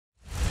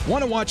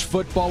Want to watch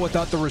football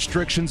without the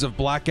restrictions of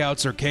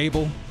blackouts or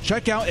cable?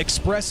 Check out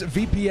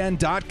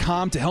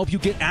expressvpn.com to help you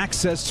get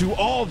access to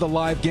all the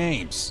live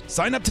games.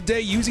 Sign up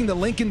today using the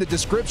link in the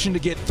description to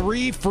get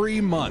 3 free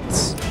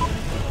months.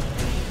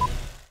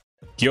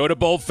 Kia ora,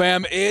 Bold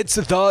fam, it's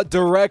the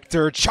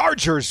Director.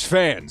 Chargers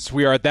fans,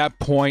 we are at that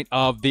point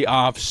of the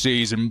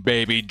offseason,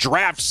 baby.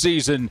 Draft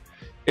season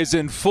is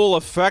in full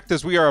effect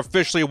as we are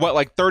officially,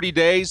 like 30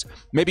 days,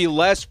 maybe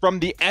less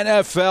from the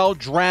NFL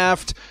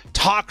draft.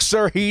 Talks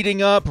are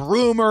heating up.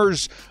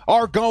 Rumors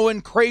are going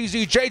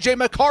crazy. J.J.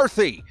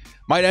 McCarthy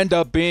might end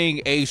up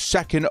being a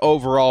second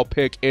overall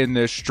pick in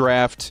this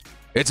draft.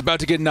 It's about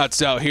to get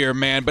nuts out here,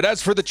 man. But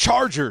as for the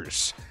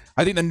Chargers,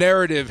 I think the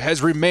narrative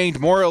has remained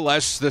more or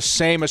less the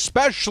same,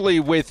 especially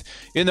with,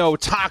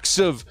 talks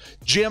of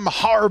Jim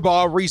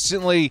Harbaugh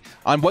recently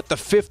on what the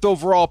 5th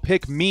overall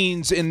pick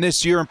means in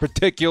this year in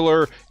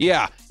particular.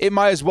 Yeah, it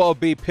might as well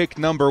be pick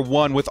number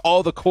 1 with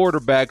all the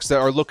quarterbacks that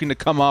are looking to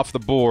come off the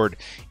board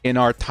in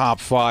our top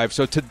 5.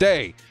 So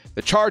today,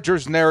 the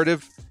Chargers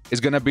narrative is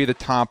going to be the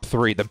top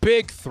 3, the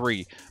big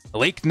 3.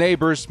 Malik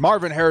Nabers,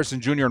 Marvin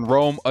Harrison Jr., and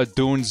Rome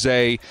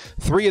Odunze,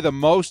 3 of the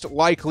most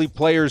likely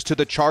players to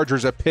the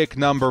Chargers at pick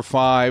number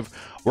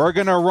 5. We're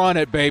going to run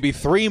it, baby.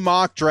 3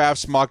 mock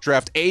drafts, mock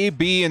draft A,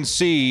 B, and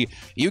C.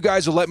 You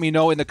guys will let me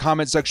know in the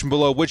comment section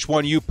below which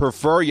one you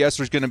prefer. Yes,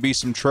 there's going to be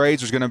some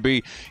trades. There's going to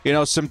be,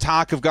 some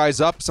talk of guys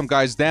up, some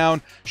guys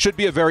down. Should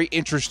be a very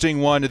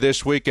interesting one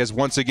this week as,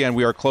 once again,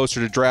 we are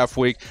closer to draft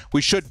week.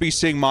 We should be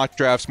seeing mock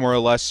drafts more or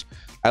less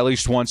at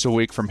least once a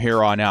week from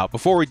here on out.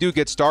 Before we do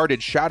get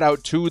started, shout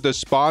out to the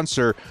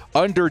sponsor,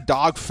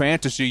 Underdog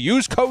Fantasy.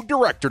 Use code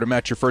DIRECTOR to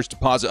match your first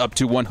deposit up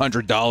to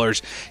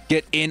 $100.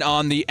 Get in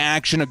on the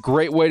action. A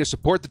great way to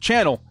support the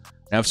channel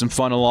and have some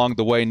fun along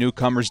the way.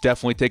 Newcomers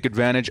definitely take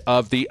advantage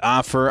of the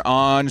offer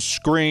on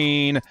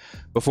screen.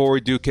 Before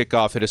we do kick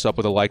off, hit us up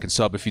with a like and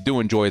sub if you do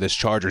enjoy this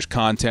Chargers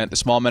content. The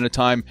small amount of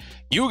time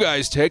you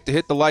guys take to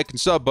hit the like and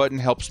sub button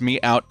helps me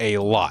out a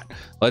lot.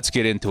 Let's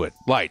get into it.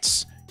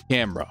 Lights,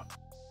 camera,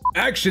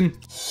 action.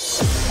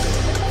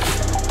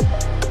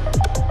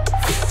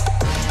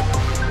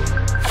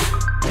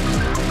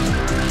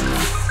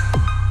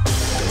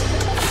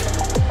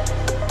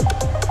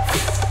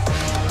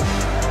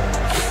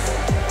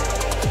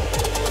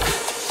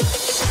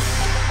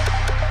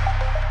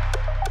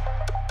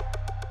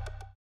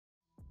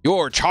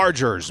 Your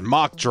Chargers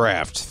mock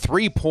draft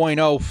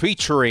 3.0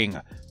 featuring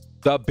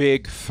the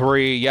big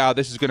 3. Yeah,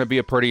 this is going to be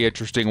a pretty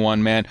interesting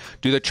one, man.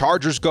 Do the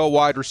Chargers go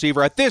wide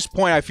receiver? At this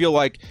point, I feel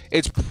like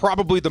it's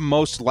probably the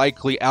most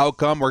likely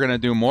outcome. We're going to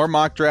do more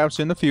mock drafts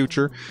in the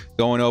future,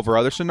 going over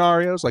other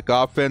scenarios like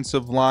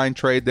offensive line,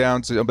 trade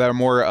downs, that are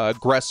more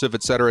aggressive,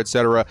 et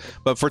cetera,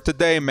 But for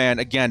today, man,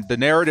 again, the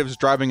narrative is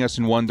driving us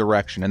in one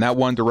direction, and that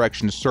one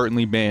direction has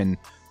certainly been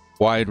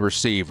wide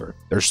receiver.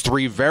 There's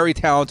 3 very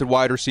talented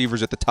wide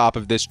receivers at the top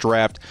of this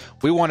draft.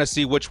 We want to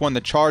see which one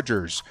the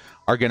Chargers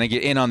are going to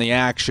get in on the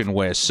action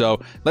with.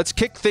 So let's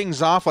kick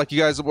things off. Like you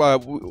guys,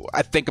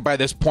 I think by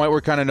this point,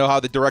 we kind of know how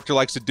the director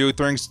likes to do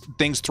things.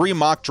 3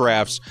 mock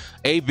drafts,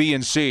 A, B,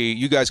 and C.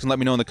 You guys can let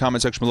me know in the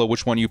comment section below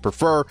which one you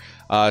prefer.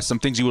 Some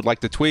things you would like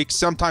to tweak.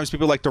 Sometimes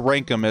people like to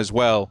rank them as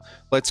well.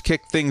 Let's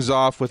kick things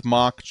off with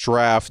mock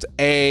draft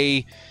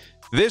A.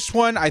 This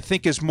one, I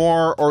think, is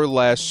more or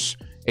less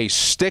a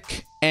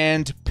stick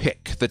and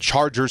pick. The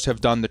Chargers have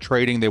done the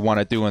trading they want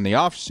to do in the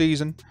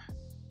offseason.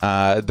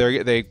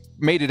 They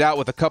made it out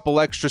with a couple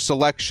extra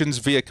selections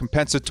via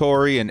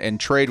compensatory and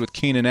trade with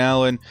Keenan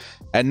Allen.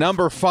 At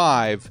number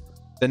 5,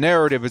 the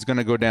narrative is going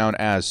to go down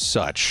as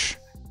such.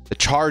 The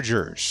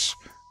Chargers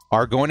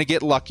are going to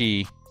get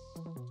lucky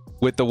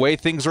with the way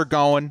things are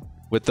going,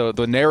 with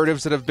the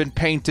narratives that have been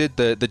painted,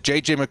 the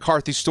J.J.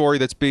 McCarthy story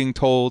that's being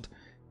told,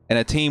 and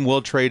a team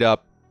will trade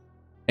up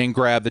and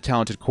grab the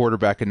talented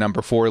quarterback at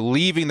number 4,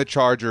 leaving the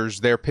Chargers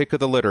their pick of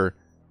the litter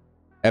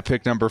at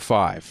pick number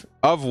 5,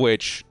 of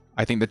which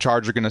I think the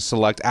Chargers are going to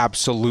select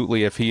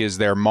absolutely if he is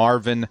there.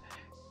 Marvin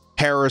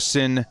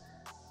Harrison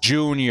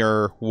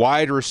Jr.,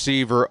 wide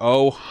receiver,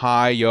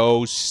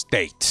 Ohio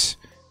State.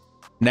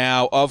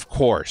 Now, of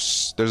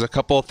course, there's a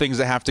couple of things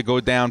that have to go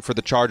down for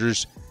the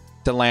Chargers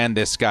to land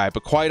this guy.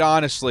 But quite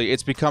honestly,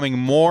 it's becoming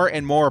more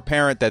and more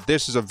apparent that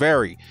this is a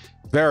very,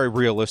 very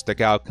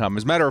realistic outcome.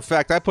 As a matter of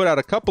fact, I put out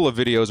a couple of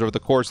videos over the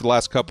course of the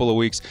last couple of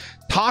weeks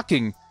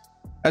talking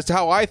as to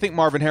how I think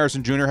Marvin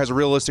Harrison Jr. has a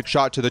realistic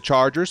shot to the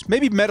Chargers.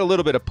 Maybe met a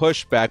little bit of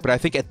pushback, but I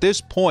think at this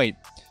point,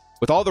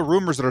 with all the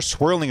rumors that are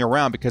swirling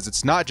around, because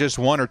it's not just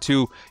 1 or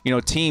 2,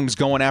 teams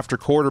going after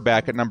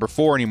quarterback at number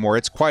 4 anymore.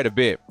 It's quite a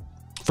bit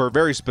for a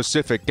very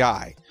specific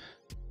guy.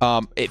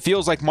 It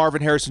feels like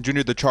Marvin Harrison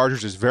Jr., the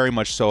Chargers, is very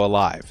much so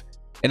alive.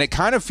 And it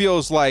kind of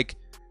feels like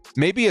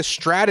maybe a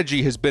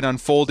strategy has been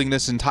unfolding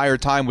this entire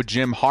time with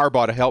Jim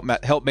Harbaugh to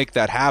help make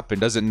that happen,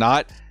 does it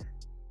not?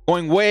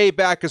 Going way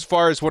back as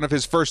far as one of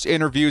his first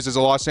interviews as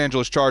a Los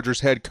Angeles Chargers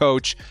head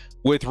coach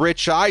with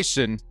Rich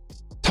Eisen,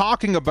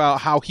 talking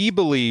about how he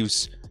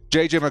believes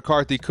J.J.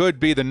 McCarthy could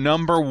be the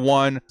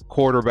 #1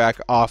 quarterback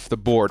off the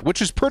board,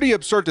 which is pretty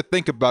absurd to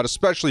think about,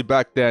 especially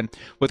back then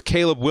with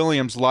Caleb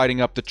Williams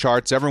lighting up the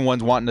charts.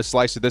 Everyone's wanting a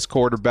slice of this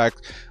quarterback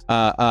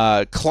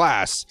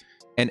class.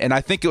 And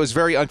I think it was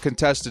very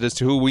uncontested as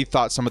to who we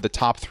thought some of the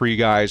top 3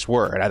 guys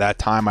were. And at that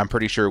time, I'm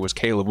pretty sure it was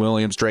Caleb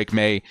Williams, Drake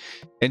May,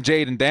 and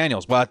Jaden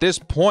Daniels. Well, at this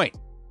point,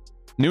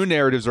 new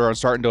narratives are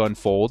starting to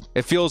unfold.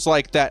 It feels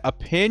like that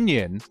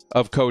opinion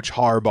of Coach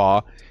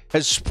Harbaugh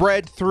has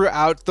spread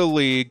throughout the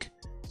league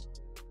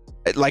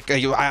like,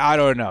 I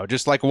don't know,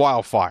 just like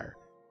wildfire.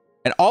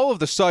 And all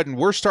of a sudden,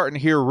 we're starting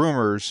to hear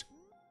rumors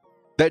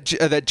that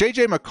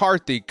J.J.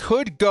 McCarthy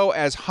could go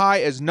as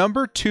high as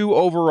 #2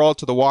 overall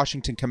to the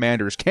Washington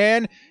Commanders.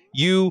 Can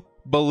you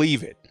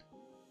believe it?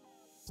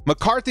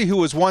 McCarthy, who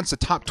was once a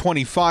top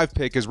 25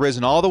 pick, has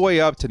risen all the way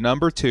up to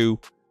 #2,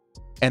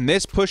 and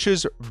this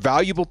pushes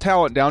valuable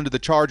talent down to the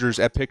Chargers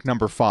at pick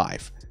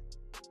 #5.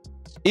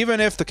 Even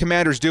if the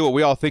Commanders do what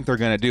we all think they're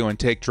going to do and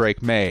take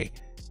Drake May,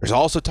 there's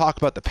also talk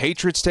about the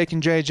Patriots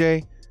taking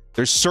JJ.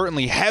 There's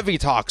certainly heavy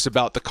talks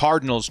about the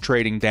Cardinals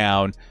trading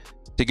down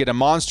to get a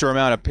monster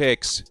amount of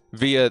picks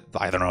via,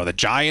 I don't know, the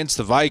Giants,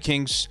 the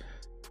Vikings,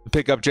 to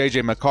pick up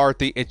J.J.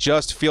 McCarthy. It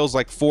just feels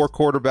like 4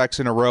 quarterbacks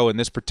in a row in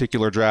this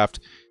particular draft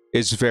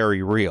is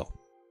very real.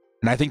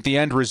 And I think the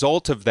end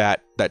result of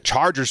that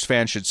Chargers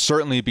fans should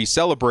certainly be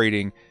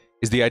celebrating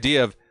is the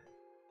idea of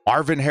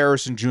Marvin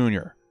Harrison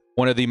Jr.,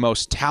 one of the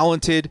most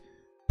talented,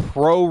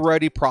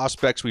 pro-ready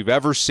prospects we've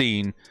ever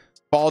seen,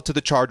 fall to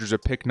the Chargers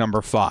at pick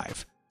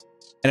 #5.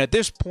 And at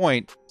this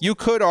point, you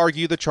could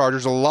argue the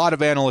Chargers, a lot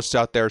of analysts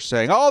out there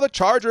saying, oh, the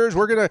Chargers,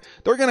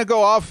 they're gonna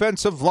go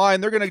offensive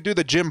line, they're gonna do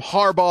the Jim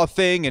Harbaugh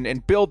thing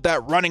and build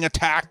that running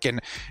attack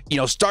and, you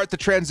know, start the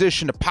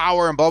transition to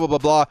power and blah, blah, blah,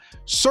 blah.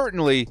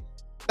 Certainly,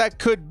 that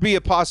could be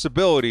a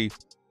possibility,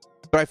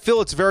 but I feel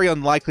it's very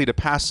unlikely to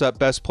pass up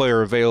best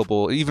player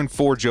available, even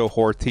for Joe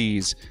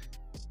Ortiz,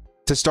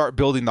 to start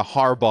building the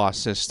Harbaugh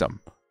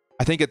system.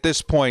 I think at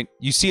this point,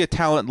 you see a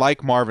talent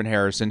like Marvin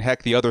Harrison,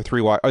 heck, the other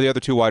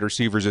 2 wide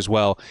receivers as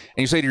well,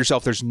 and you say to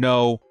yourself, there's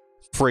no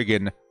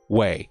friggin'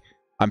 way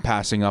I'm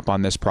passing up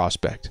on this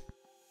prospect.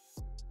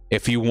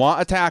 If you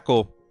want a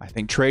tackle, I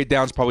think trade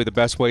down is probably the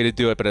best way to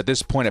do it, but at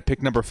this point, at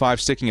pick #5,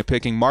 sticking and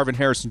picking, Marvin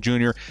Harrison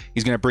Jr.,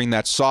 he's going to bring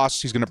that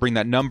sauce, he's going to bring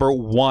that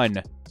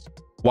 #1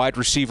 wide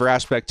receiver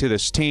aspect to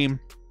this team.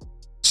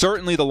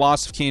 Certainly the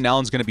loss of Keenan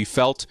Allen is going to be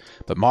felt,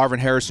 but Marvin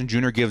Harrison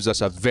Jr. gives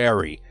us a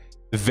very,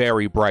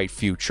 very bright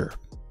future.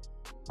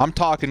 I'm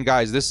talking,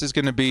 guys, this is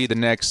going to be the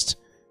next,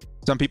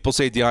 some people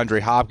say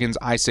DeAndre Hopkins,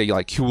 I say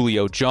like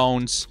Julio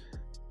Jones.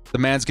 The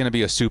man's going to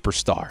be a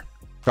superstar.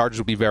 Chargers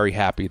will be very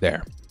happy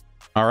there.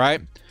 All right,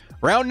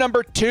 round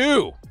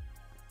 #2.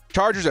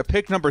 Chargers at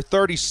pick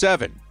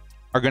 #37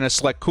 are going to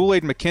select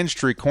Kool-Aid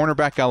McKinstry,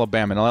 cornerback,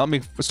 Alabama. Now let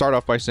me start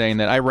off by saying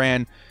that I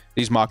ran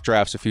these mock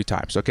drafts a few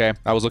times, okay?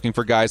 I was looking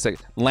for guys that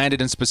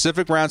landed in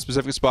specific rounds,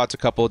 specific spots a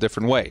couple of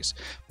different ways.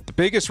 The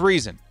biggest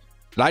reason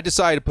that I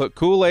decided to put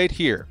Kool-Aid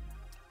here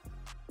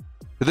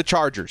to the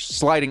Chargers,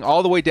 sliding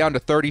all the way down to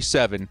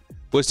 37,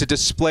 was to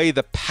display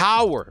the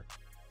power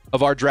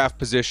of our draft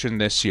position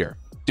this year.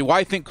 Do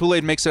I think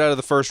Kool-Aid makes it out of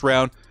the first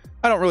round?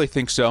 I don't really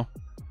think so.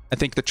 I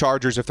think the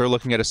Chargers, if they're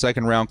looking at a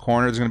second-round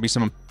corner, there's going to be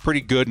some pretty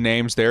good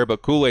names there,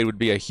 but Kool-Aid would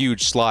be a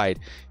huge slide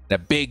and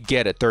a big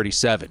get at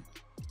 37.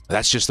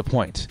 That's just the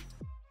point.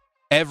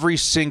 Every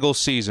single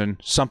season,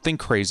 something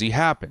crazy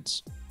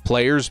happens.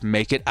 Players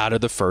make it out of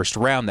the first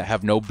round that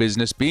have no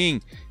business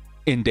being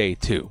in day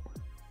 2.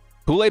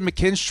 Kool-Aid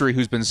McKinstry,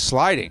 who's been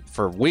sliding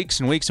for weeks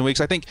and weeks and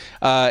weeks, I think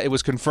it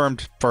was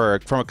confirmed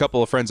from a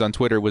couple of friends on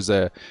Twitter, was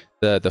the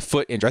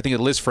foot injury. I think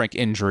the Liz Frank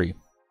injury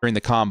during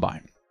the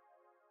combine.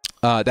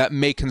 That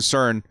may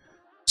concern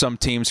some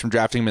teams from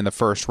drafting him in the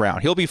first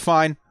round. He'll be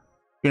fine,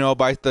 you know,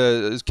 by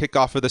the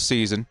kickoff of the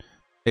season,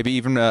 maybe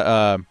even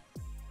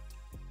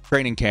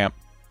training camp.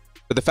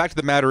 But the fact of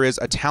the matter is,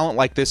 a talent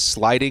like this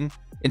sliding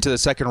into the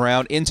second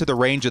round, into the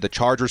range of the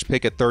Chargers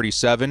pick at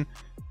 37,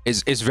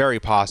 is very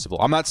possible.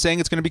 I'm not saying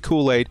it's going to be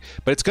Kool-Aid,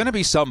 but it's going to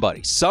be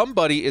somebody.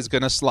 Somebody is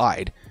going to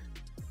slide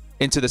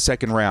into the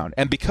second round.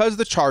 And because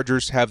the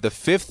Chargers have the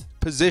 5th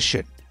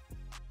position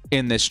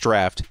in this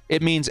draft,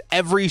 it means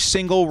every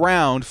single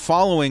round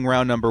following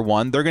round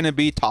 #1, they're going to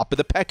be top of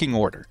the pecking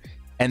order.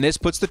 And this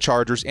puts the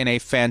Chargers in a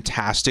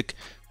fantastic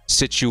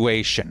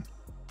situation,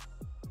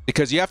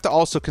 because you have to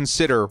also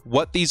consider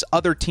what these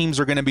other teams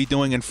are going to be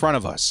doing in front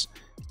of us.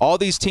 All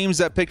these teams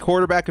that pick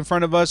quarterback in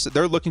front of us,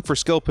 they're looking for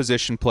skill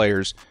position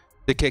players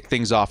to kick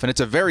things off. And it's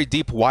a very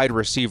deep wide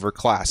receiver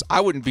class.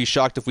 I wouldn't be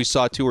shocked if we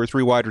saw 2 or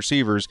 3 wide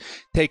receivers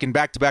taken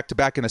back to back to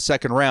back in the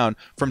second round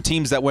from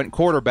teams that went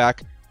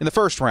quarterback in the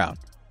first round.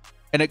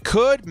 And it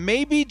could,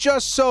 maybe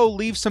just so,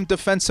 leave some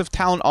defensive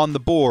talent on the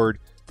board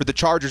for the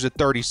Chargers at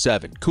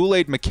 37.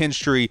 Kool-Aid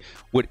McKinstry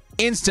would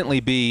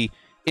instantly be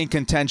in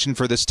contention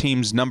for this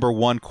team's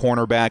 #1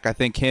 cornerback. I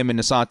think him and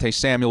Asante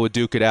Samuel would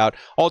duke it out.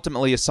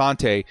 Ultimately,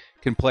 Asante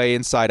can play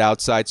inside,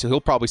 outside, so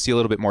he'll probably see a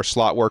little bit more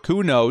slot work.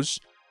 Who knows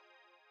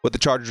what the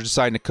Chargers are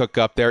deciding to cook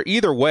up there.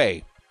 Either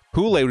way,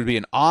 Kool-Aid would be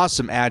an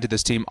awesome add to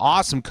this team.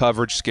 Awesome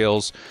coverage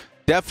skills.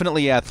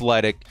 Definitely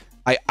athletic.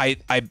 I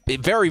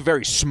very,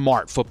 very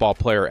smart football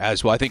player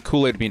as well. I think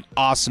Kool-Aid would be an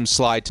awesome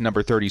slide to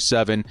number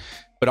 37,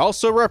 but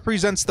also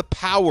represents the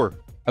power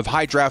of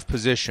high draft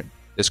position.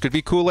 This could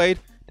be Kool-Aid.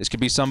 This could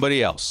be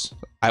somebody else.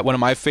 One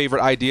of my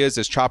favorite ideas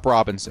is Chop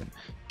Robinson.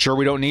 Sure,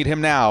 we don't need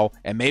him now,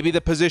 and maybe the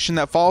position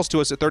that falls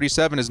to us at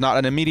 37 is not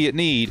an immediate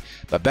need,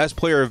 but best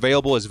player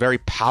available is very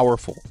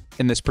powerful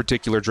in this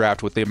particular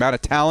draft with the amount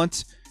of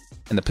talent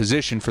and the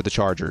position for the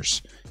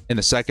Chargers in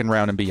the second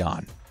round and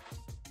beyond.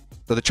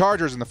 So the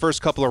Chargers in the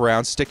first couple of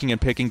rounds, sticking and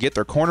picking, get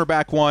their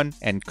cornerback one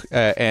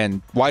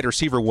and wide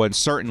receiver one,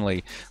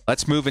 certainly.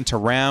 Let's move into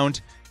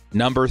round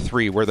number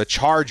 3, where the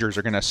Chargers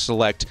are going to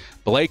select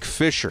Blake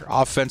Fisher,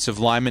 offensive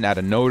lineman out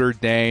of Notre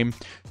Dame.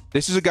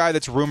 This is a guy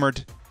that's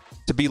rumored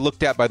to be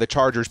looked at by the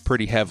Chargers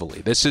pretty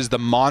heavily. This is the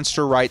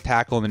monster right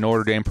tackle in the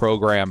Notre Dame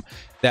program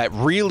that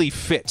really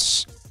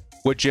fits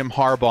what Jim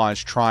Harbaugh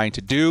is trying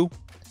to do,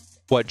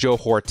 what Joe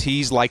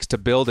Ortiz likes to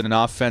build in an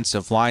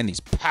offensive line. These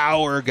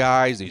power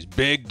guys, these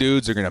big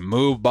dudes are going to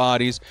move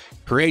bodies,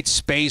 create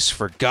space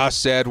for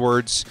Gus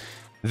Edwards.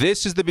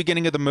 This is the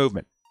beginning of the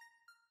movement.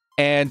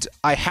 And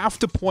I have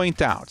to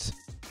point out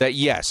that,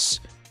 yes,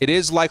 it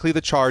is likely the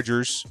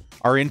Chargers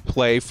are in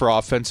play for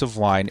offensive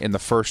line in the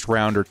first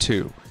round or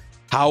two.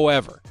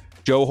 However,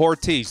 Joe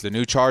Ortiz, the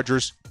new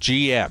Chargers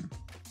GM,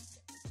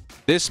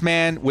 this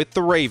man with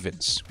the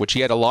Ravens, which he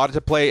had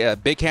a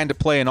big hand to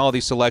play in all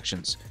these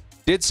selections,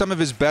 did some of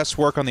his best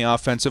work on the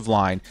offensive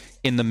line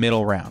in the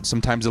middle rounds,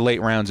 sometimes the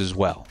late rounds as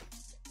well.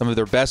 Some of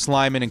their best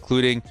linemen,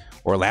 including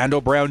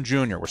Orlando Brown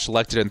Jr., were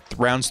selected in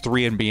rounds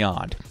 3 and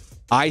beyond.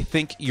 I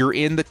think you're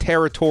in the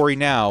territory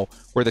now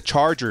where the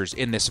Chargers,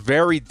 in this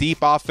very deep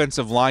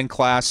offensive line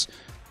class,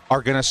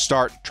 are going to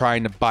start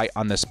trying to bite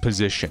on this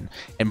position.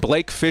 And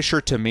Blake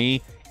Fisher, to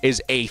me,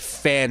 is a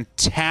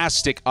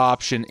fantastic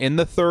option in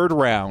the third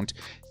round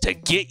to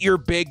get your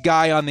big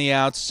guy on the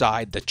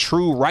outside, the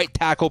true right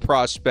tackle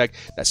prospect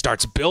that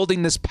starts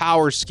building this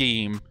power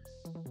scheme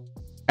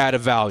at a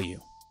value.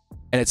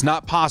 And it's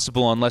not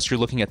possible unless you're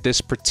looking at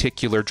this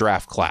particular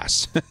draft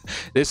class.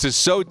 This is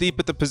so deep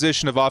at the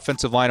position of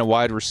offensive line and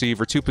wide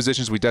receiver, two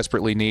positions we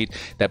desperately need,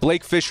 that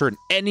Blake Fisher in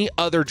any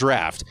other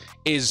draft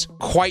is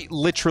quite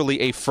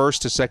literally a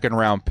first to second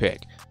round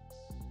pick.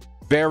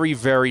 Very,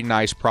 very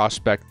nice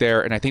prospect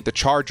there. And I think the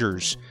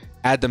Chargers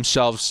add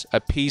themselves a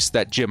piece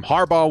that Jim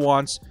Harbaugh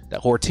wants,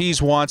 that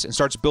Ortiz wants, and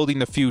starts building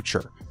the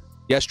future.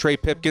 Yes, Trey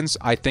Pipkins,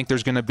 I think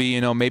there's going to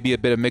be, maybe a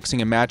bit of mixing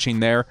and matching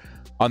there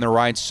on the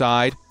right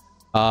side.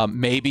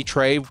 Maybe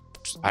Trey,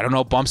 I don't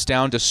know, bumps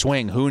down to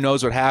swing. Who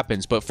knows what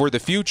happens? But for the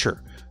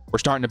future, we're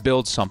starting to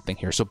build something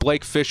here. So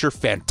Blake Fisher,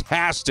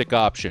 fantastic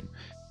option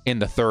in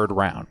the third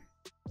round.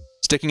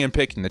 Sticking and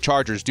picking, the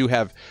Chargers do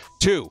have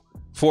 2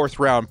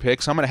 fourth-round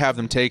picks. I'm going to have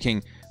them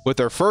taking, with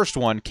their first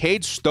one,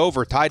 Cade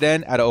Stover, tight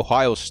end at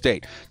Ohio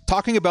State.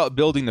 Talking about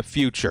building the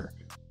future,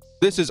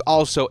 this is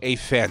also a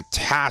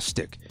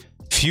fantastic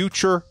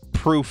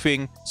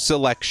future-proofing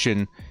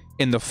selection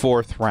in the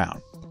 4th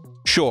round.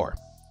 Sure,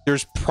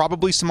 there's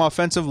probably some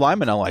offensive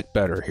linemen I like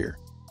better here.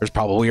 There's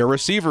probably a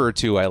receiver or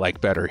two I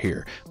like better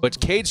here. But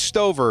Cade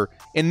Stover,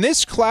 in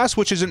this class,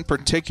 which isn't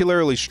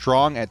particularly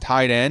strong at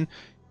tight end,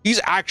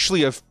 he's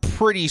actually a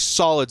pretty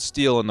solid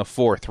steal in the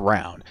 4th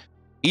round.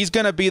 He's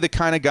going to be the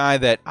kind of guy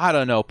that, I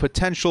don't know,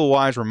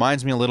 potential-wise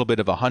reminds me a little bit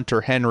of a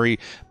Hunter Henry,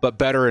 but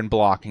better in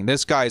blocking.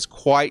 This guy is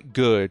quite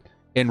good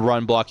in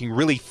run blocking,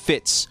 really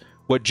fits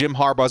what Jim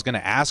Harbaugh is going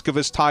to ask of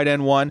his tight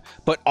end one,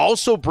 but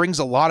also brings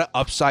a lot of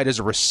upside as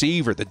a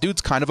receiver. The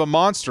dude's kind of a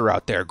monster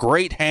out there.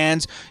 Great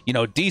hands,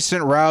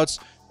 decent routes.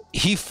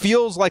 He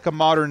feels like a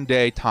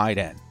modern-day tight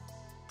end,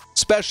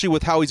 especially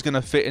with how he's going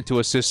to fit into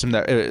a system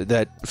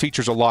that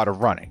features a lot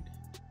of running.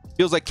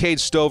 Feels like Cade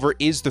Stover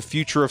is the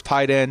future of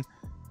tight end.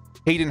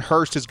 Hayden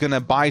Hurst is going to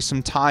buy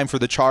some time for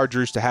the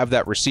Chargers to have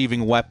that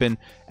receiving weapon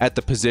at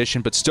the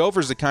position, but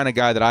Stover's the kind of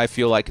guy that I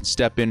feel like can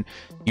step in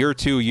year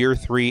 2, year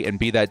 3, and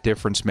be that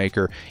difference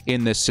maker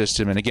in this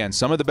system. And again,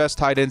 some of the best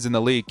tight ends in the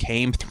league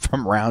came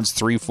from rounds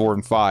 3, 4,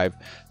 and 5,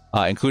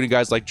 including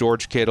guys like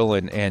George Kittle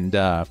and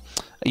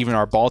even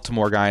our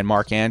Baltimore guy and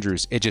Mark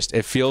Andrews.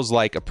 It feels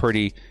like a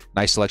pretty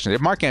nice selection.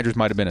 Mark Andrews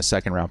might have been a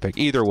second-round pick.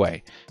 Either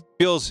way,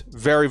 feels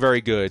very,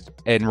 very good.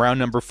 And round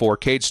number 4,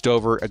 Cade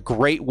Stover, a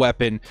great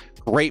weapon,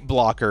 great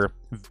blocker,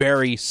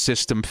 very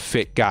system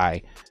fit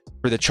guy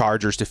for the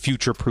Chargers to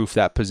future-proof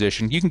that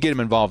position. You can get him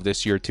involved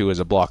this year, too, as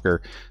a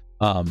blocker.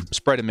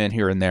 Spread him in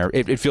here and there.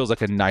 It feels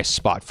like a nice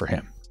spot for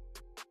him.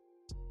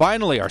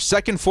 Finally, our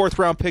second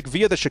 4th-round pick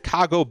via the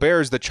Chicago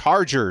Bears, the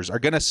Chargers are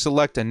going to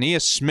select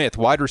Ainias Smith,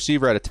 wide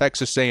receiver out of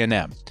Texas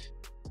A&M.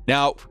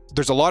 Now,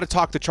 there's a lot of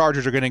talk the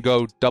Chargers are going to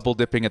go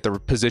double-dipping at the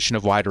position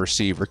of wide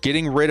receiver.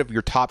 Getting rid of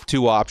your top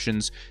 2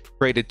 options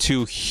created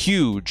 2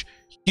 huge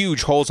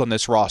holes on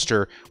this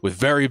roster with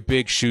very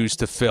big shoes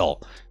to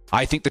fill.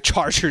 I think the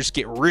Chargers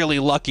get really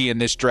lucky in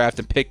this draft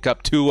and pick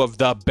up 2 of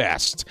the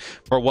best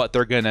for what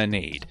they're going to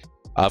need.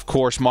 Of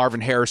course,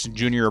 Marvin Harrison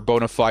Jr., a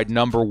bona fide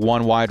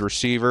 #1 wide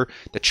receiver.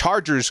 The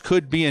Chargers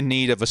could be in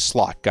need of a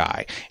slot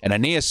guy, and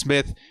Ainias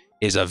Smith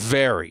is a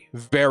very,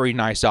 very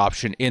nice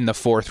option in the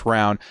 4th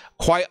round.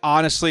 Quite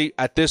honestly,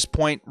 at this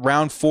point,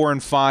 round 4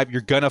 and 5, you're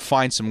going to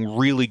find some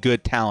really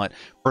good talent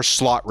for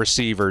slot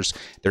receivers.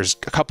 There's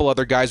a couple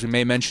other guys we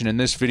may mention in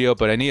this video,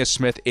 but Ainias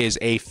Smith is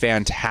a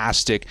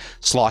fantastic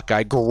slot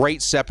guy.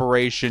 Great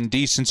separation,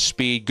 decent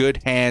speed,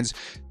 good hands.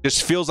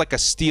 Just feels like a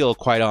steal,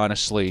 quite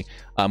honestly,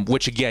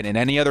 which, again, in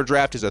any other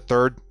draft is a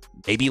 3rd,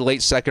 maybe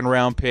late 2nd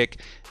round pick.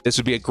 This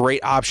would be a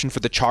great option for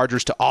the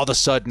Chargers to all of a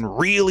sudden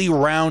really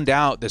round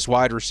out this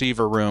wide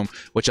receiver room,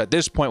 which at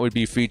this point would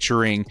be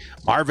featuring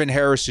Marvin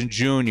Harrison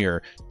Jr.,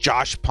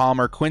 Josh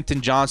Palmer,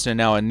 Quentin Johnson, and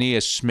now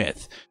Ainias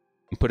Smith.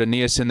 You put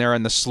Ainias in there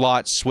in the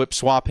slot,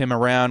 swap him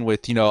around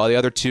with, the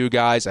other 2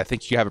 guys. I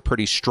think you have a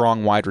pretty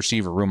strong wide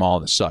receiver room all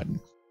of a sudden.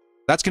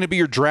 That's going to be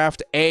your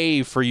draft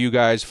A for you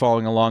guys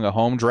following along at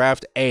home.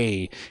 Draft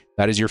A.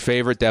 That is your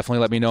favorite.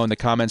 Definitely let me know in the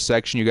comments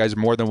section. You guys are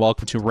more than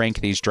welcome to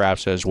rank these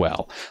drafts as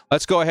well.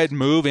 Let's go ahead and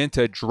move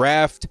into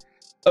draft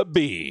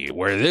B,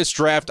 where this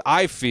draft,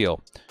 I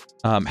feel,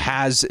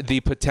 has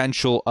the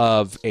potential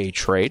of a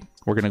trade.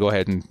 We're going to go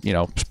ahead and,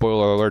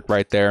 spoiler alert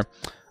right there.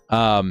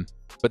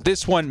 But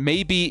this one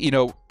may be,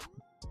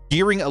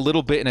 gearing a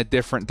little bit in a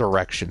different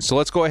direction. So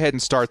let's go ahead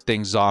and start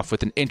things off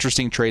with an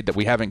interesting trade that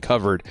we haven't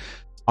covered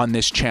on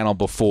this channel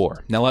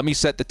before. Now, let me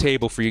set the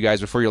table for you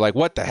guys before you're like,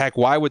 what the heck?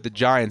 Why would the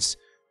Giants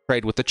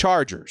trade with the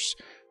Chargers?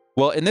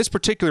 Well, in this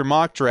particular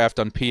mock draft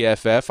on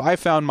PFF, I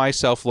found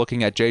myself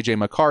looking at J.J.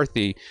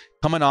 McCarthy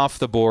coming off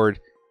the board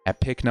at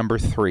pick number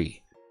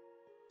 3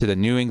 to the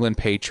New England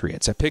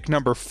Patriots. At pick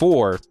number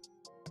 4,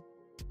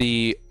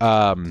 the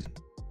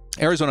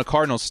Arizona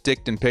Cardinals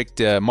sticked and picked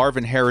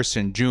Marvin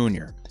Harrison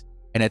Jr.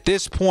 And at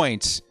this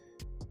point,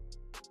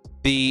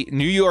 the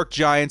New York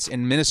Giants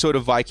and Minnesota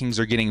Vikings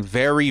are getting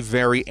very,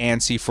 very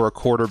antsy for a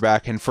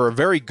quarterback, and for a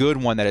very good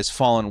one that has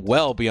fallen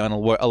well beyond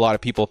what a lot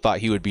of people thought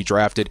he would be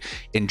drafted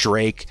in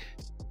Drake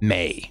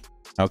May,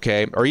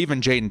 okay? Or even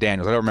Jaden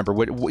Daniels. I don't remember.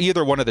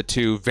 Either one of the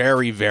 2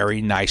 very,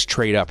 very nice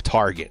trade-up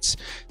targets.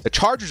 The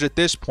Chargers at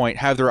this point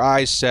have their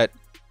eyes set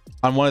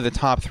on one of the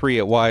top 3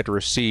 at wide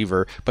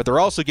receiver, but they're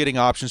also getting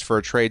options for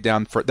a trade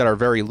down that are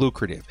very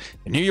lucrative.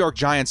 The New York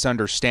Giants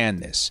understand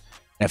this.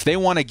 And if they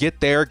want to get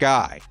their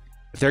guy,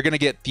 if they're going to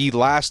get the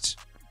last,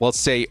 let's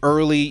say,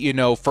 early,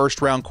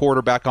 first-round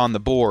quarterback on the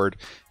board,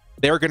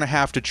 they're going to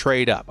have to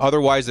trade up.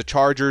 Otherwise, the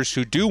Chargers,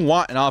 who do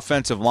want an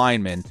offensive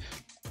lineman,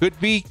 could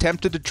be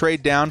tempted to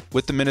trade down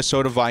with the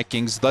Minnesota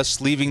Vikings, thus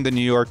leaving the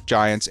New York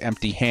Giants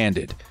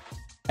empty-handed.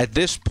 At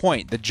this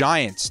point, the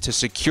Giants, to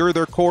secure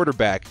their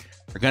quarterback,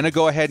 are going to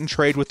go ahead and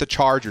trade with the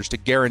Chargers to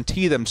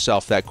guarantee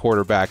themselves that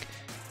quarterback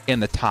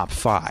in the top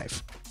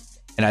 5.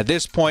 And at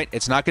this point,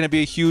 it's not going to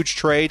be a huge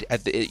trade.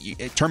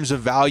 In terms of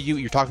value,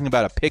 you're talking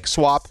about a pick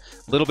swap,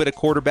 a little bit of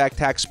quarterback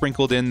tax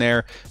sprinkled in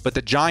there. But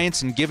the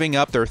Giants, in giving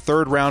up their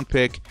 3rd round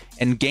pick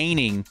and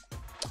gaining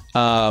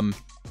a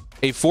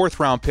 4th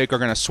round pick, are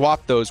going to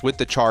swap those with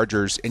the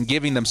Chargers and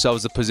giving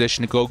themselves the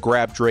position to go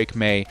grab Drake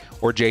May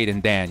or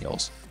Jaden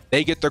Daniels.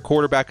 They get their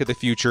quarterback of the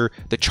future.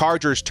 The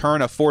Chargers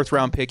turn a 4th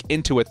round pick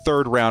into a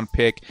 3rd round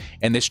pick,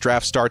 and this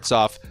draft starts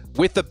off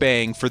with a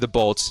bang for the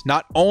Bolts,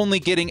 not only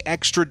getting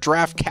extra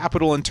draft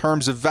capital in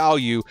terms of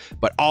value,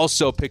 but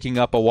also picking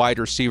up a wide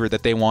receiver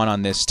that they want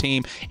on this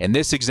team. In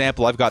this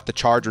example, I've got the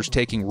Chargers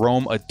taking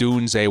Rome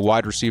Odunze,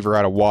 wide receiver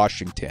out of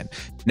Washington.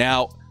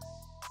 Now,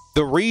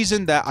 the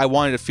reason that I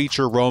wanted to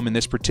feature Rome in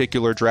this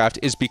particular draft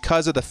is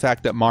because of the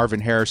fact that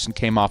Marvin Harrison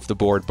came off the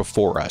board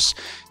before us.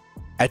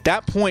 At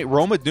that point,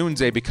 Rome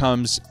Odunze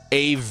becomes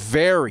a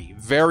very,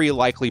 very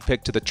likely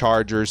pick to the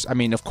Chargers. I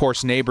mean, of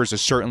course, Neighbors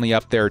is certainly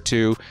up there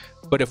too.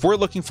 But if we're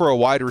looking for a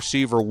wide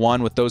receiver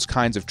 1 with those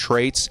kinds of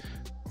traits,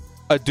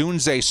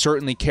 Odunze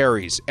certainly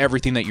carries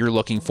everything that you're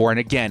looking for. And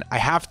again, I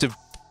have to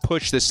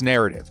push this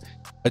narrative.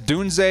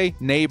 Odunze,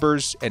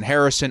 Neighbors, and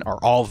Harrison are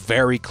all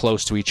very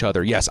close to each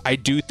other. Yes, I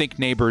do think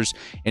Neighbors,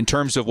 in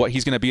terms of what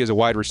he's going to be as a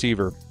wide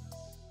receiver,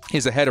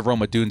 is ahead of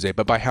Rome Odunze,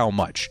 but by how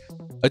much?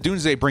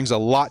 Odunze brings a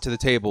lot to the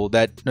table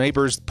that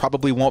Neighbors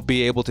probably won't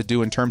be able to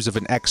do in terms of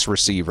an X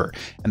receiver.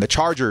 And the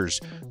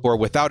Chargers, who are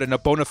without a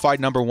bona fide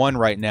 #1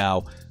 right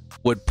now,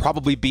 would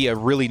probably be a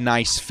really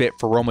nice fit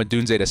for Rome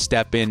Odunze to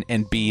step in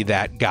and be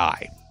that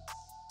guy.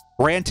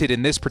 Granted,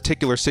 in this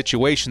particular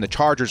situation, the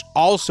Chargers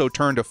also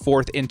turned a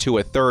 4th into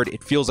a 3rd.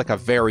 It feels like a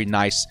very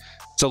nice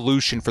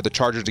solution for the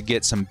Chargers to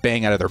get some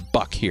bang out of their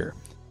buck here.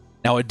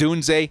 Now,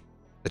 Odunze,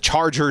 the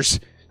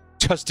Chargers,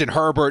 Justin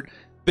Herbert,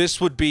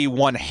 this would be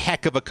one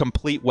heck of a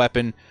complete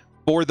weapon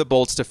for the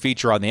Bolts to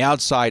feature on the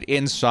outside,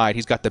 inside.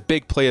 He's got the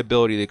big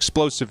playability, the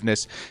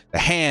explosiveness, the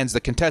hands,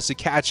 the contested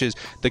catches,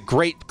 the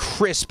great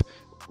crisp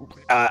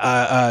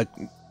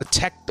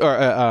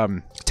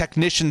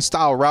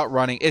technician-style route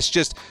running. It's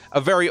just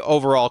a very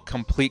overall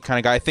complete kind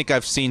of guy. I think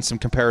I've seen some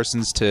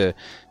comparisons to,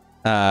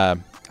 I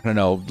don't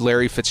know,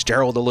 Larry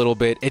Fitzgerald a little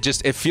bit.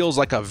 It feels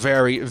like a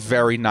very,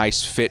 very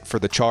nice fit for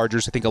the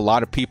Chargers. I think a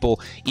lot of people,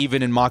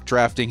 even in mock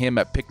drafting him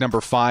at pick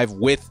number 5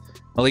 with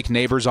Malik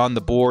Neighbors on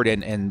the board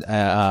and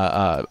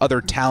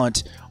other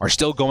talent are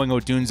still going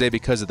Odunze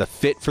because of the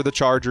fit for the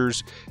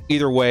Chargers.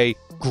 Either way,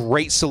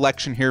 great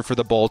selection here for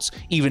the Bolts.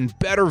 Even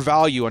better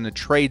value on the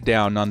trade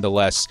down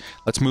nonetheless.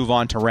 Let's move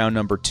on to round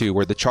number 2,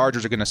 where the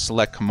Chargers are going to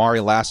select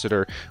Kamari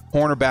Lassiter,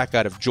 cornerback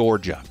out of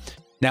Georgia.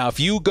 Now, if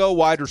you go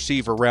wide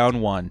receiver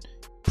round 1,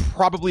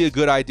 probably a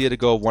good idea to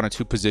go 1 or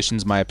 2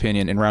 positions, in my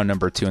opinion, in round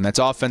number 2, and that's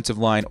offensive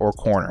line or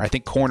corner. I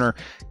think corner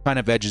kind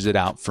of edges it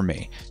out for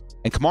me.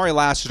 And Kamari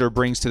Lassiter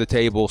brings to the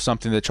table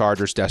something the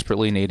Chargers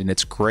desperately need, and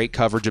it's great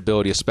coverage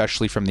ability,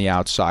 especially from the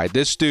outside.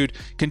 This dude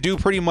can do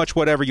pretty much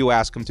whatever you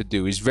ask him to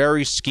do. He's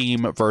very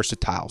scheme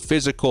versatile,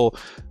 physical,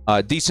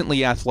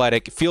 decently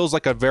athletic. Feels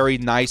like a very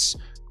nice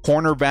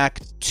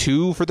cornerback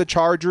 2 for the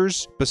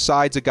Chargers,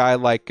 besides a guy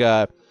like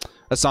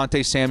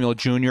Asante Samuel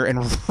Jr.,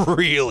 and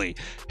really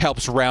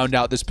helps round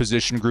out this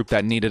position group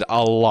that needed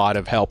a lot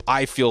of help.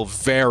 I feel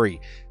very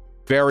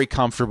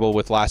comfortable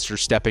with Lassiter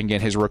stepping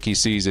in his rookie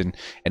season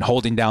and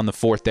holding down the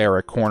fort there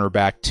at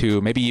cornerback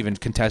 2, maybe even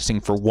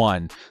contesting for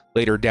 1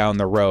 later down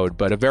the road.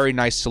 But a very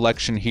nice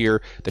selection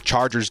here. The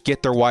Chargers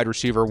get their wide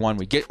receiver 1.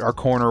 We get our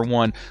corner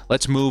 1.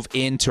 Let's move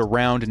into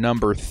round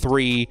number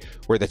 3,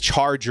 where the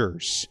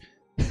Chargers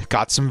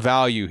got some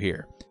value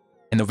here.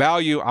 And the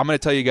value, I'm going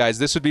to tell you guys,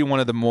 this would be one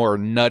of the more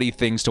nutty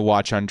things to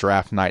watch on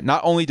draft night.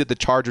 Not only did the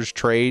Chargers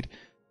trade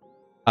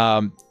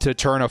to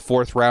turn a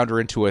 4th rounder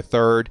into a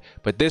 3rd,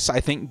 but this, I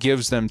think,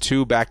 gives them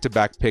 2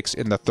 back-to-back picks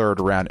in the 3rd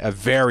round. A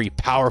very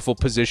powerful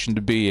position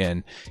to be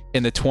in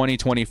the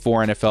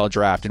 2024 NFL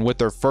draft. And with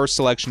their first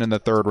selection in the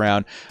 3rd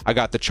round, I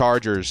got the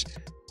Chargers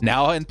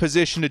now in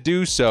position to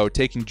do so,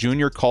 taking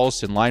Junior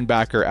Colson,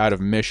 linebacker out of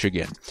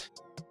Michigan.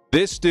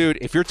 This dude,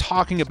 if you're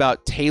talking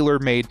about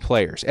tailor-made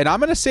players, and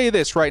I'm going to say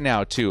this right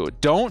now too,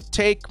 don't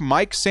take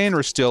Mike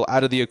Sainristil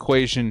out of the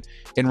equation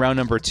in round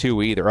number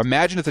 2 either.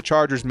 Imagine if the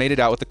Chargers made it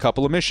out with a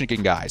couple of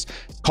Michigan guys.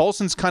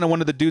 Colson's kind of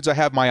one of the dudes I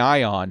have my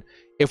eye on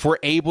if we're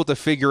able to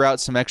figure out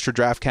some extra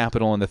draft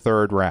capital in the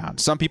 3rd round.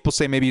 Some people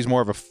say maybe he's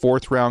more of a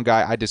 4th round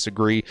guy. I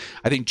disagree.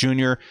 I think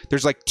Junior,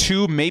 there's like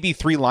 2, maybe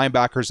 3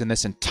 linebackers in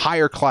this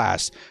entire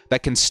class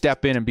that can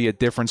step in and be a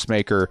difference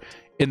maker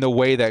in the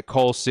way that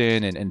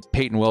Colson and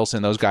Peyton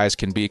Wilson, those guys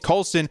can be.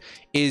 Colson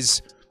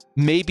is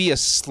maybe a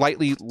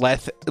slightly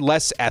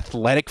less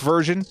athletic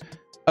version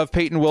of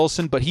Peyton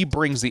Wilson, but he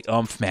brings the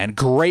oomph, man.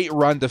 Great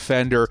run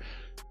defender,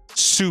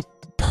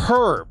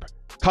 superb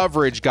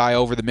coverage guy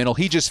over the middle.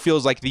 He just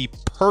feels like the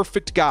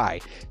perfect guy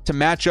to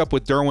match up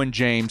with Derwin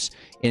James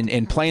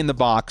in playing the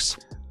box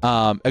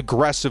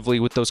aggressively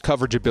with those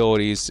coverage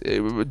abilities,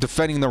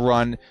 defending the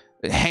run.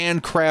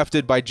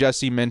 Handcrafted by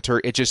Jesse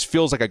Minter. It just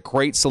feels like a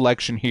great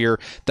selection here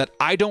that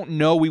I don't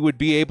know we would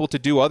be able to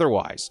do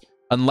otherwise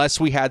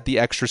unless we had the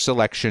extra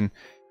selection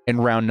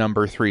in round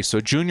number 3. So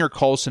Junior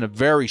Colson, a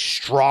very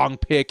strong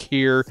pick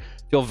here.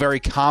 Feel very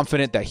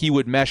confident that he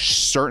would mesh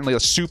certainly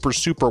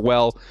super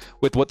well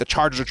with what the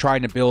Chargers are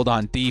trying to build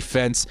on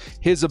defense.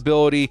 His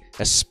ability,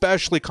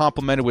 especially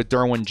complemented with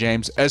Derwin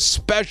James,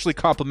 especially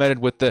complemented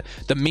with the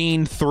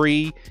mean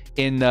 3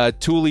 in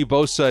Tuli,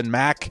 Bosa, and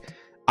Mack.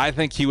 I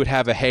think he would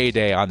have a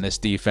heyday on this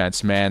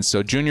defense, man.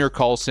 So Junior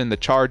Colson, the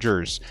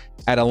Chargers,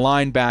 add a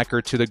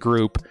linebacker to the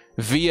group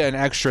via an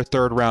extra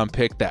 3rd round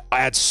pick that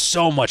adds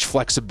so much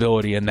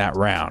flexibility in that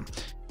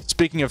round.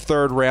 Speaking of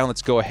 3rd round,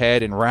 let's go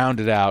ahead and round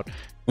it out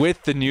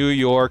with the New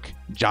York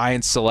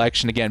Giants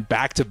selection. Again,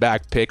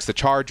 back-to-back picks. The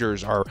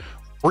Chargers are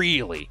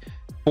really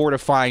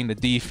fortifying the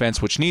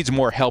defense, which needs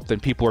more help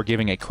than people are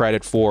giving it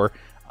credit for.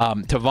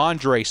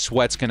 T'Vondre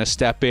Sweat's going to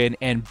step in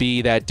and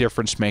be that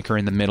difference maker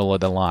in the middle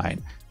of the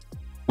line.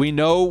 We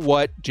know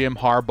what Jim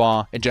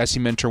Harbaugh and Jesse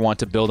Minter want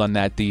to build on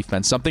that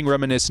defense. Something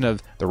reminiscent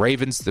of the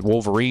Ravens, the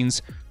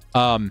Wolverines.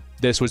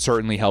 This would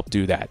certainly help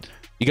do that.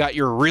 You got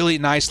your really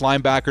nice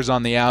linebackers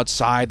on the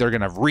outside. They're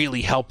going to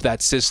really help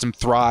that system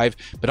thrive.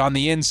 But on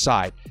the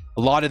inside,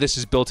 a lot of this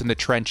is built in the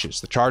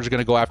trenches. The Chargers are going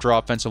to go after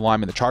offensive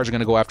linemen. The Chargers are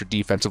going to go after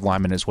defensive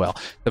linemen as well.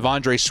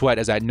 T'Vondre Sweat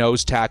as that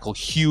nose tackle,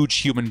 huge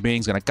human being,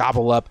 is going to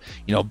gobble up,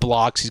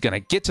 blocks. He's going to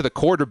get to the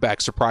quarterback,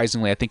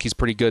 surprisingly. I think he's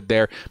pretty good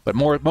there. But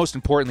most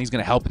importantly, he's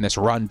going to help in this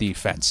run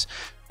defense.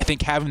 I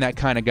think having that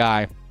kind of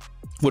guy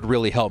would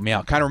really help me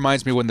out. Kind of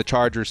reminds me when the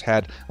Chargers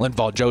had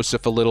Linval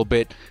Joseph a little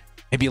bit.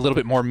 Maybe a little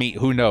bit more meat.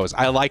 Who knows?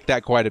 I like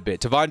that quite a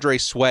bit. T'Vondre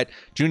Sweat,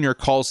 Junior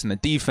Colson, the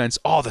defense,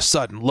 all of a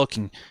sudden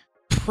looking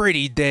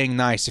pretty dang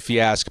nice, if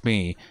you ask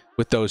me,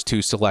 with those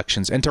 2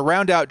 selections. And to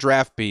round out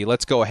Draft B,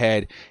 let's go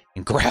ahead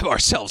and grab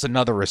ourselves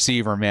another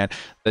receiver, man.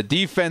 The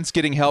defense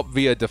getting help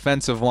via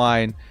defensive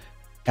line,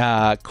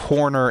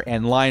 corner,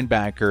 and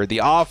linebacker.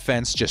 The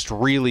offense just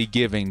really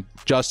giving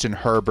Justin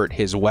Herbert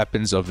his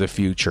weapons of the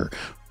future.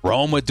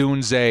 Rome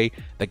Odunze,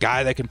 the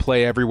guy that can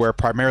play everywhere,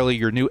 primarily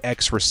your new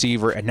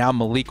X-receiver, and now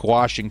Malik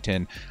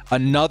Washington,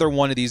 another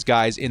one of these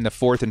guys in the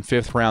 4th and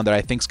 5th round that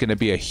I think is going to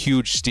be a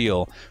huge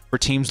steal for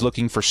teams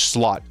looking for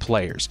slot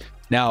players.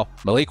 Now,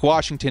 Malik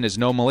Washington is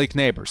no Malik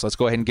Neighbors. Let's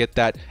go ahead and get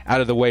that out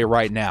of the way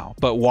right now.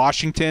 But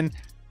Washington,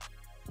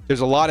 there's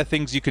a lot of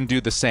things you can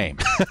do the same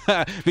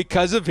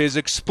because of his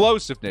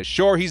explosiveness.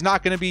 Sure, he's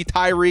not going to be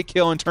Tyreek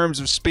Hill in terms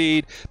of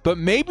speed, but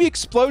maybe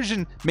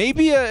explosion,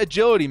 maybe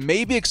agility,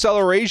 maybe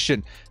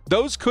acceleration.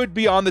 Those could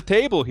be on the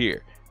table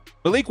here.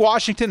 Malik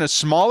Washington, a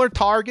smaller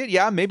target.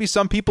 Yeah, maybe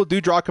some people do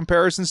draw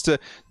comparisons to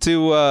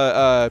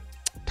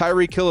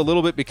Tyreek Hill a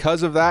little bit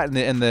because of that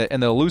and the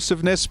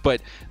elusiveness,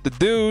 but the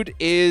dude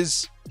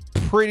is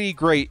pretty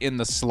great in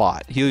the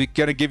slot. He's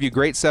going to give you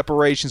great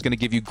separation. He's going to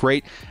give you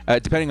great,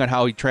 depending on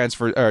how he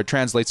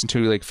translates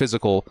into like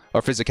physical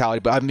or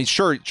physicality. But I mean,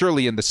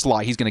 surely in the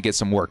slot, he's going to get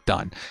some work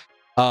done.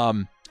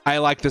 I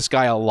like this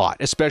guy a lot,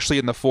 especially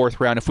in the 4th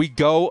round. If we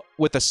go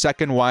with a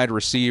second wide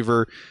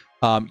receiver,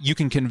 you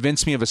can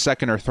convince me of a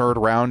 2nd or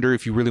 3rd rounder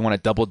if you really want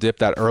to double dip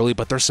that early.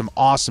 But there's some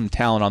awesome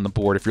talent on the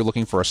board if you're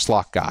looking for a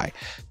slot guy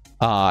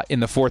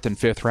in the 4th and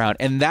 5th round.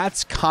 And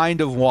that's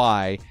kind of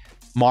why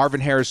Marvin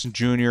Harrison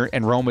Jr.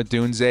 and Rome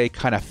Odunze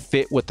kind of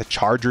fit what the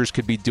Chargers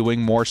could be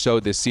doing more so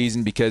this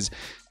season, because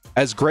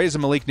as great as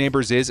Malik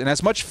Nabers is, and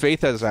as much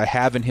faith as I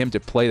have in him to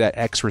play that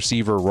X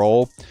receiver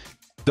role,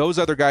 those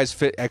other guys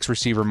fit X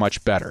receiver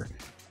much better.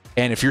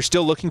 And if you're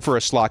still looking for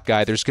a slot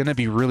guy, there's going to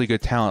be really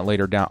good talent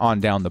later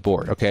down the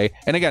board, okay?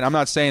 And again, I'm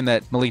not saying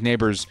that Malik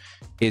Nabers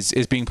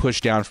is being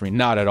pushed down for me,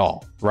 not at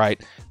all, right?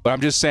 But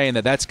I'm just saying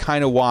that that's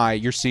kind of why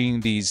you're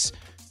seeing these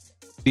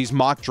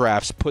mock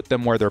drafts put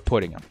them where they're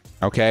putting them.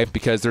 Okay,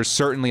 because there's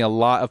certainly a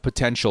lot of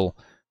potential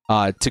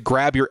to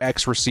grab your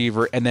X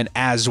receiver and then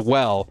as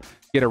well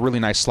get a really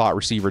nice slot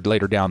receiver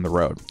later down the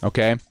road.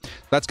 Okay,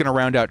 that's going to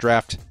round out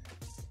draft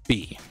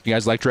B. If you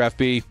guys like draft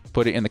B,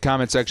 put it in the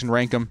comment section,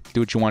 rank them, do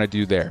what you want to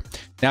do there.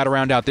 Now to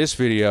round out this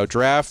video,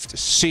 draft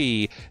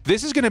C.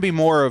 This is going to be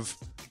more of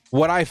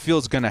what I feel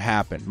is going to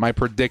happen, my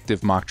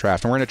predictive mock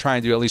draft. And we're going to try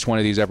and do at least one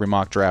of these every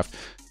mock draft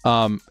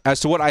as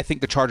to what I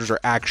think the Chargers are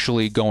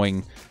actually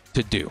going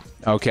to do.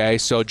 Okay,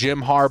 so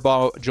Jim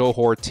Harbaugh, Joe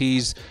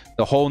Ortiz,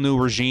 the whole new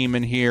regime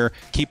in here.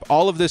 Keep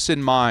all of this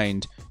in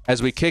mind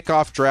as we kick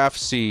off draft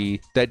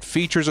C that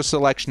features a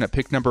selection at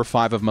pick number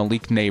 5 of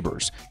Malik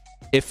Nabers.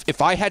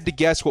 If I had to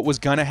guess what was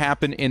going to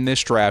happen in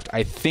this draft,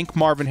 I think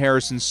Marvin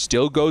Harrison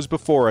still goes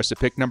before us at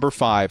pick number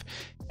 5.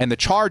 And the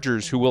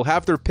Chargers, who will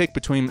have their pick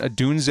between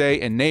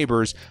Odunze and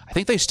Nabers, I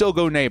think they still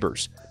go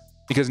Nabers.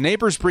 Because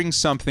Nabers brings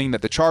something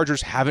that the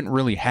Chargers haven't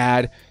really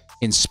had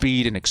in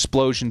speed and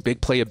explosion, big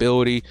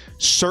playability.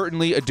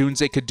 Certainly,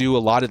 Odunze could do a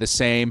lot of the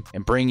same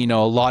and bring,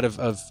 a lot of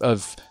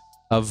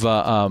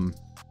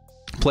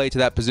play to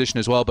that position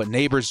as well. But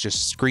Nabers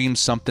just screams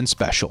something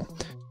special.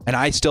 And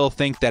I still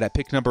think that at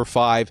pick number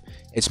 5,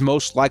 it's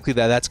most likely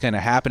that that's going to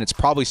happen. It's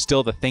probably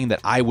still the thing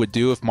that I would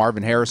do if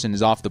Marvin Harrison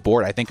is off the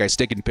board. I think I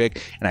stick and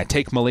pick, and I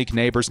take Malik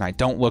Nabers, and I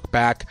don't look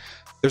back.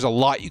 There's a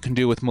lot you can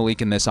do with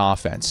Malik in this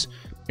offense.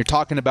 You're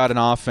talking about an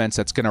offense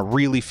that's going to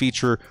really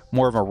feature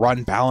more of a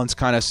run balance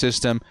kind of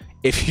system.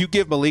 If you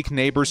give Malik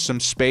Nabers some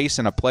space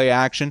and a play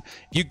action,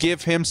 you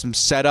give him some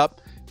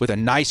setup with a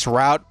nice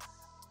route,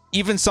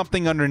 even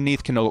something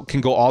underneath can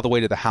go all the way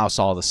to the house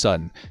all of a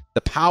sudden.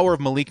 The power of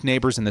Malik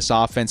Nabers in this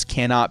offense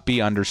cannot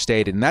be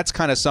understated, and that's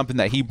kind of something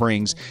that he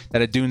brings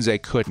that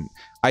Odunze couldn't.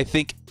 I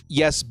think,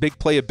 yes, big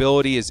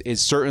playability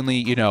is certainly,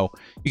 you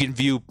can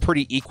view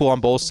pretty equal on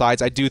both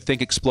sides. I do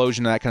think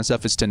explosion and that kind of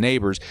stuff is to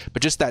Nabers,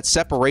 but just that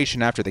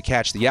separation after the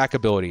catch, the yak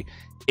ability,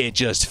 it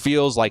just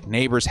feels like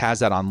Nabers has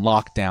that on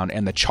lockdown,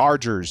 and the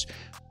Chargers,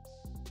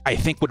 I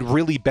think, would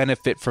really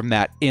benefit from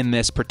that in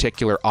this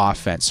particular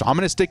offense. So I'm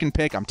going to stick and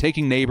pick. I'm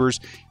taking Nabers.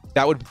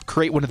 That would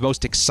create one of the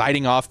most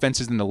exciting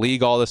offenses in the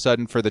league all of a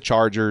sudden for the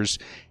Chargers.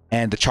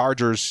 And the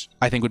Chargers,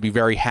 I think, would be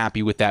very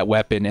happy with that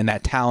weapon and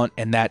that talent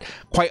and that,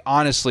 quite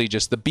honestly,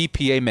 just the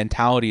BPA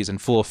mentality is in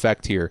full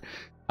effect here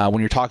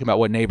when you're talking about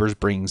what Nabers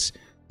brings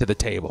to the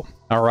table.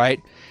 All right.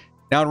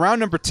 Now, in round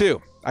number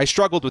 2, I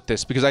struggled with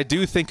this because I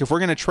do think if we're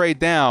going to trade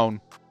down,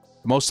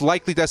 the most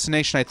likely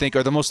destination, I think,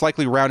 or the most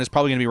likely round is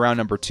probably going to be round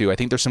number 2. I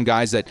think there's some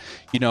guys that,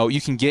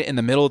 you can get in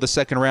the middle of the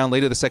second round,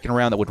 later the second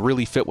round, that would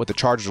really fit what the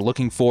Chargers are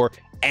looking for,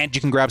 and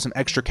you can grab some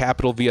extra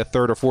capital via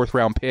 3rd or 4th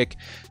round pick.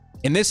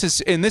 In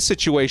this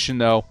situation,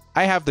 though,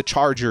 I have the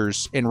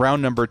Chargers in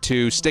round number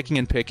 2, sticking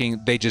and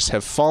picking. They just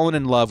have fallen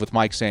in love with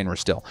Mike Sainristil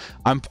still.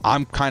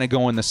 I'm kind of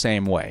going the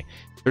same way.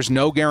 There's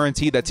no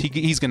guarantee that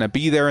he's going to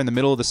be there in the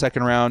middle of the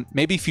second round.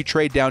 Maybe if you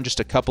trade down just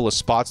a couple of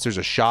spots, there's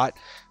a shot.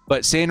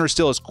 But Sainristil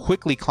still is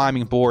quickly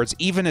climbing boards,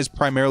 even as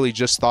primarily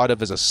just thought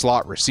of as a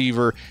slot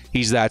receiver.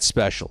 He's that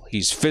special.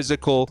 He's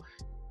physical,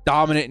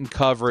 dominant in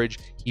coverage.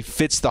 He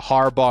fits the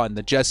Harbaugh and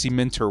the Jesse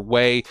Minter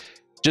way.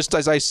 Just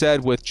as I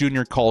said with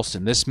Junior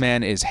Colson, this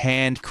man is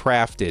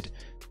handcrafted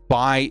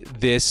by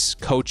this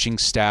coaching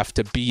staff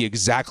to be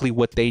exactly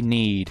what they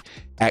need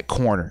at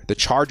corner. The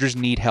Chargers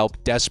need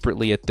help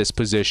desperately at this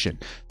position.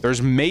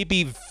 There's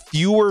maybe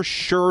fewer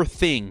sure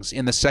things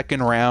in the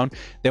second round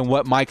than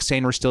what Mike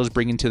Sainristil is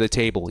bringing to the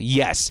table.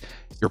 Yes,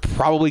 you're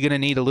probably going to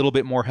need a little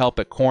bit more help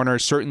at corner,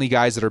 certainly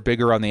guys that are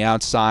bigger on the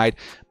outside,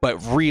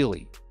 but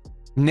really,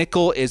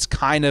 nickel is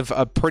kind of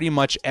a pretty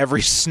much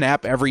every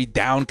snap, every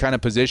down kind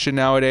of position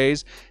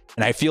nowadays.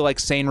 And I feel like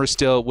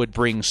Sainristil would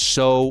bring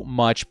so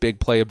much big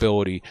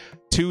playability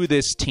to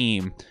this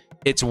team.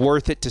 It's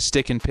worth it to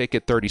stick and pick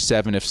at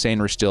 37 if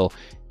Sainristil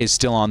is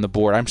still on the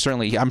board. I'm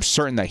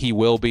certain that he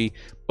will be,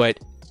 but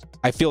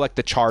I feel like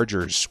the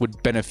Chargers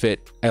would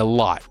benefit a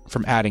lot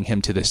from adding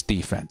him to this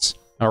defense.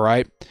 All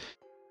right.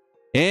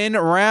 In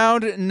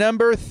round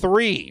number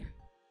 3,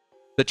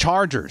 the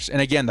Chargers,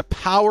 and again, the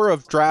power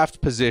of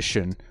draft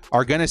position,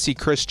 are going to see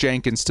Kris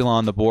Jenkins still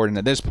on the board. And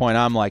at this point,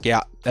 I'm like,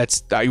 yeah,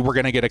 we're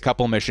going to get a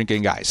couple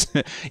Michigan guys.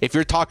 If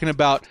you're talking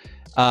about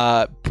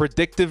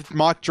predictive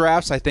mock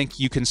drafts, I think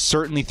you can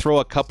certainly throw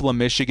a couple of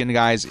Michigan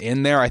guys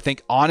in there. I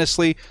think,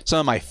 honestly, some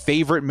of my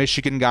favorite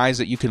Michigan guys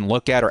that you can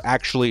look at are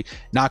actually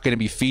not going to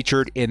be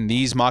featured in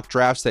these mock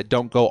drafts that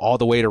don't go all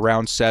the way to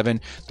round 7.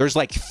 There's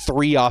like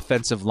 3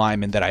 offensive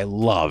linemen that I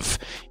love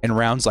in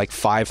rounds like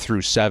 5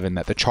 through 7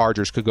 that the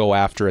Chargers could go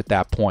after at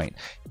that point.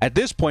 At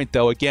this point,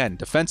 though, again,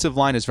 defensive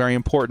line is very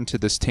important to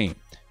this team.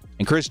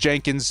 And Kris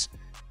Jenkins,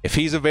 if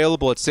he's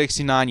available at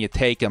 69, you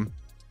take him.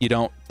 You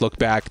don't look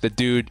back. The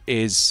dude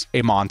is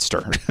a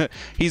monster.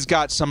 He's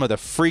got some of the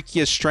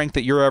freakiest strength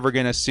that you're ever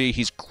going to see.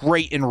 He's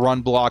great in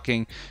run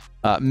blocking.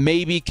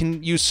 Maybe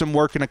can use some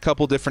work in a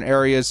couple different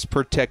areas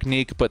per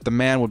technique, but the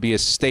man would be a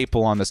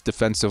staple on this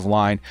defensive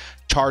line.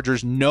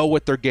 Chargers know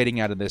what they're getting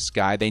out of this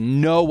guy. They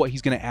know what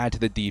he's going to add to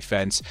the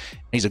defense.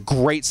 He's a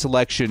great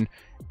selection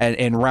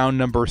in round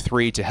number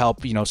 3 to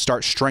help,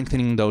 start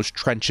strengthening those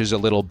trenches a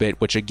little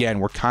bit, which, again,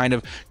 we're kind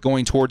of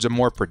going towards a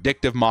more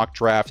predictive mock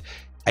draft.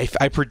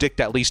 I predict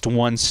at least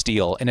 1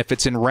 steal. And if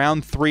it's in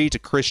round 3 to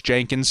Kris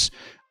Jenkins,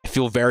 I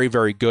feel very,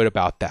 very good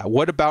about that.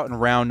 What about in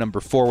round number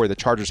 4 where the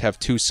Chargers have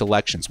 2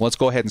 selections? Well, let's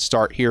go ahead and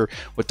start here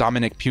with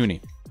Dominick Puni,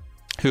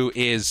 who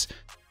is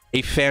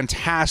a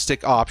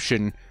fantastic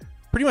option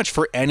pretty much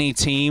for any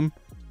team.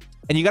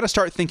 And you got to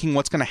start thinking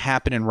what's going to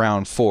happen in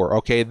round 4.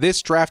 Okay,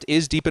 this draft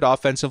is deep at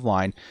offensive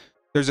line.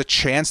 There's a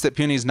chance that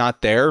Puni's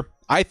not there.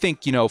 I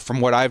think, from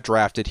what I've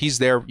drafted, he's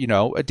there,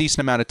 a decent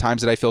amount of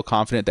times that I feel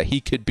confident that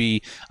he could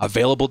be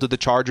available to the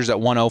Chargers at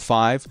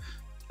 105.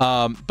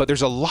 But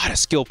there's a lot of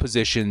skill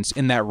positions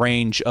in that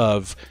range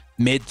of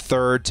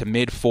mid-3rd to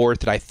mid-4th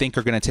that I think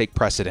are going to take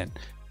precedent.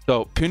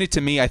 So Puni,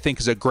 to me, I think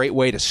is a great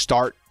way to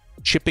start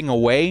chipping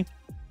away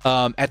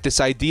at this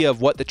idea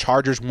of what the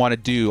Chargers want to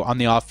do on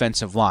the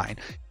offensive line.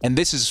 And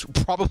this is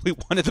probably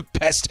one of the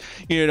best,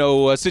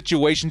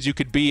 situations you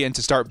could be in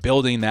to start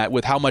building that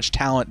with how much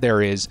talent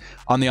there is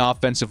on the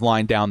offensive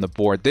line down the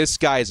board. This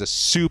guy is a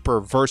super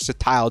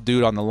versatile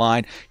dude on the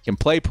line. Can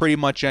play pretty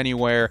much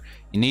anywhere.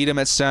 You need him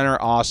at center,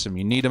 awesome.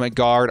 You need him at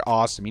guard,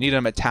 awesome. You need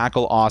him at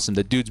tackle, awesome.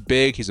 The dude's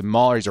big. He's a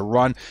mauler. He's a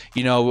run,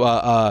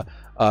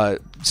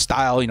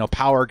 style,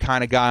 power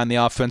kind of guy on the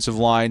offensive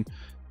line.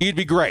 He'd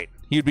be great.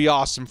 He'd be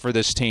awesome for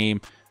this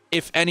team.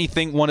 If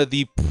anything, one of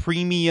the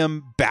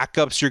premium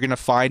backups you're going to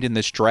find in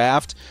this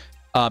draft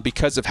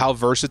because of how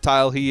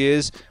versatile he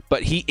is.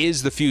 But he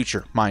is the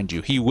future, mind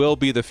you. He will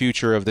be the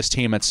future of this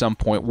team at some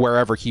point,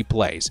 wherever he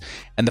plays.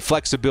 And the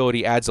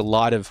flexibility adds a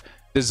lot of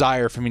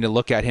desire for me to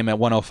look at him at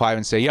 105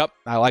 and say, yep,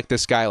 I like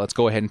this guy. Let's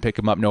go ahead and pick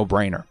him up. No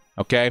brainer.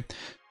 Okay?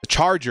 The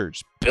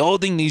Chargers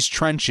building these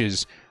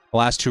trenches the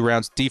last 2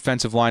 rounds,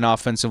 defensive line,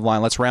 offensive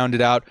line. Let's round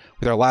it out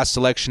with our last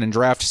selection in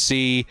Draft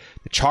C.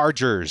 The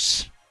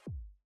Chargers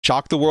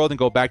shock the world and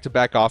go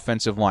back-to-back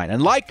offensive line.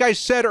 And like I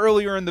said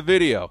earlier in the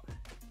video,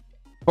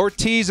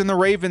 Ortiz and the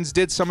Ravens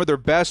did some of their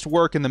best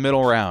work in the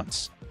middle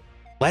rounds.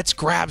 Let's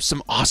grab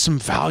some awesome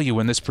value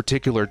in this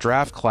particular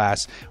draft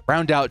class.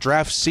 Round out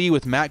Draft C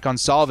with Matt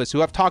Gonsalves,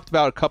 who I've talked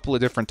about a couple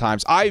of different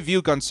times. I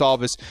view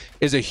Gonsalves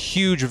as a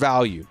huge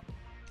value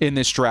in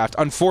this draft.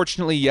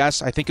 Unfortunately,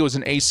 yes, I think it was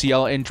an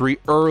ACL injury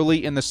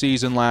early in the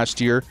season last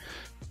year.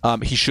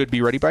 He should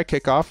be ready by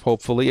kickoff,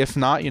 hopefully. If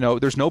not,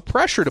 there's no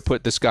pressure to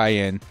put this guy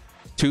in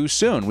too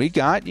soon. We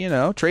got,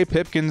 Trey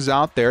Pipkins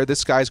out there.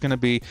 This guy's going to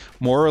be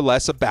more or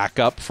less a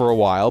backup for a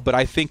while. But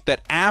I think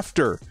that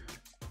after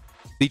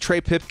the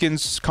Trey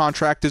Pipkins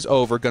contract is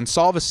over,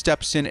 Gonsalves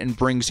steps in and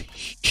brings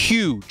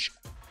huge,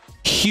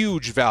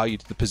 huge value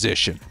to the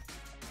position.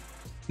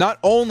 Not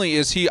only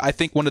is he, I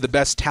think, one of the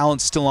best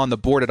talents still on the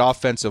board at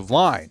offensive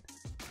line,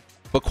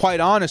 but quite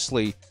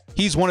honestly,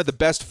 he's one of the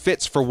best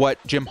fits for what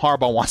Jim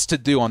Harbaugh wants to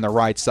do on the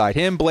right side.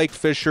 Him, Blake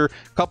Fisher,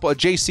 a couple of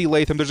J.C.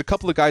 Latham. There's a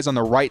couple of guys on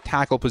the right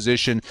tackle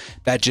position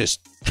that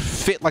just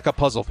fit like a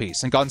puzzle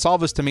piece, and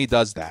Gonsalves to me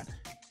does that.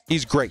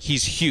 He's great.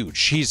 He's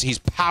huge. He's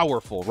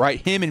powerful,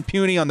 right? Him and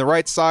Puni on the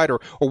right side, or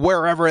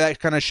wherever that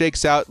kind of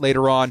shakes out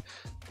later on.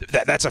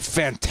 That's a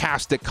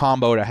fantastic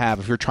combo to have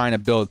if you're trying to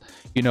build,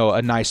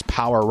 a nice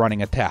power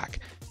running attack.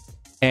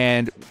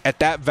 And at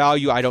that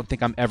value, I don't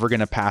think I'm ever going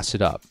to pass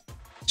it up.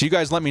 So you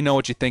guys let me know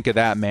what you think of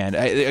that, man.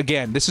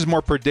 Again, this is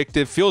more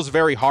predictive. Feels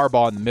very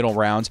Harbaugh in the middle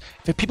rounds.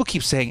 People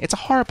keep saying, it's a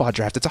Harbaugh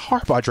draft. It's a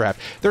Harbaugh draft.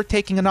 They're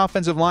taking an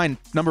offensive line,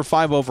 number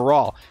 5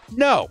 overall.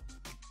 No.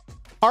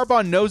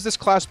 Harbaugh knows this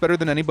class better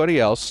than anybody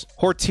else.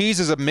 Ortiz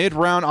is a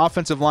mid-round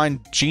offensive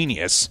line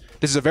genius.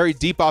 This is a very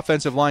deep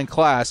offensive line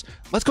class.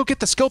 Let's go get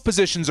the skill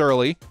positions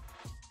early.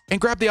 and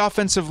grab the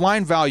offensive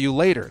line value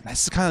later.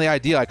 That's kind of the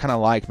idea I kind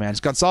of like, man.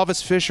 It's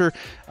Gonsalves, Fisher,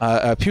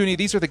 Puny.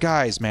 These are the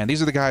guys, man.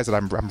 These are the guys that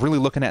I'm really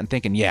looking at and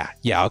thinking, yeah,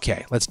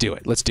 okay, let's do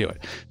it.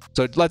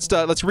 So let's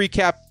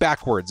recap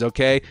backwards,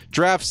 okay?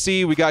 Draft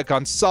C, we got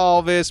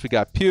Gonsalves, we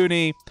got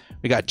Puny,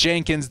 we got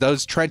Jenkins.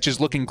 Those trenches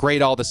looking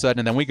great all of a sudden,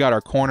 and then we got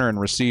our corner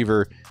and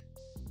receiver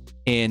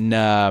in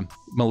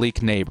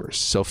Malik Neighbors.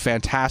 So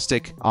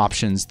fantastic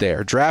options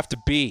there. Draft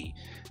B,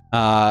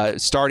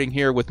 starting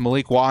here with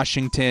Malik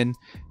Washington.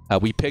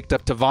 We picked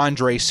up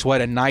Tavondre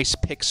Sweat, a nice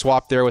pick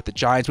swap there with the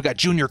Giants. We got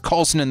Junior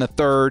Colson in the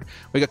third.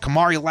 We got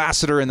Kamari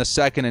Lassiter in the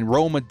second, and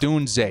Roma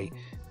Dunze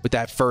with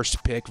that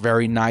first pick.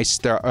 Very nice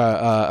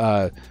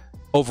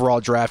overall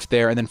draft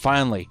there. And then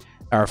finally,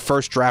 our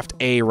first draft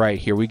A right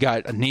here. We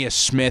got Aeneas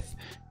Smith,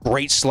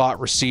 great slot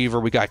receiver.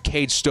 We got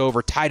Cade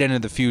Stover, tight end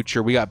of the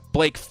future. We got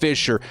Blake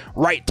Fisher,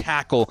 right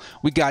tackle.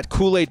 We got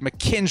Kool-Aid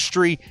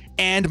McKinstry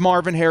and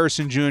Marvin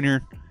Harrison Jr.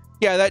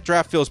 Yeah, that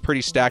draft feels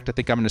pretty stacked. I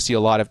think I'm going to see a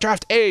lot of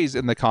draft A's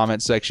in the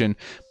comment section.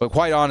 But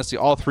quite honestly,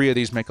 all three of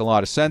these make a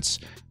lot of sense.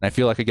 And I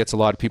feel like it gets a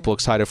lot of people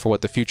excited for what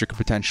the future could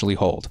potentially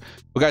hold.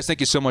 Well, guys, thank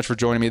you so much for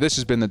joining me. This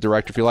has been The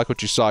Director. If you like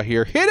what you saw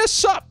here, hit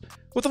us up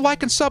with a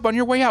like and sub on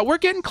your way out. We're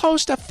getting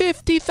close to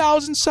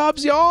 50,000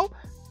 subs, y'all.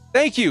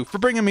 Thank you for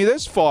bringing me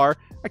this far.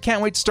 I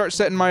can't wait to start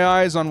setting my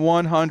eyes on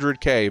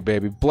 100K,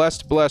 baby.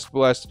 Blessed, blessed,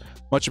 blessed.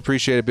 Much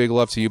appreciated. Big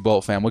love to you,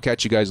 Bolt fam. We'll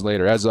catch you guys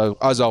later. As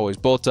always,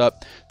 Bolt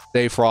up.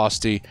 Stay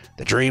frosty.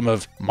 The dream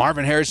of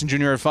Marvin Harrison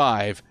Jr. at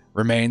 5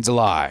 remains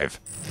alive.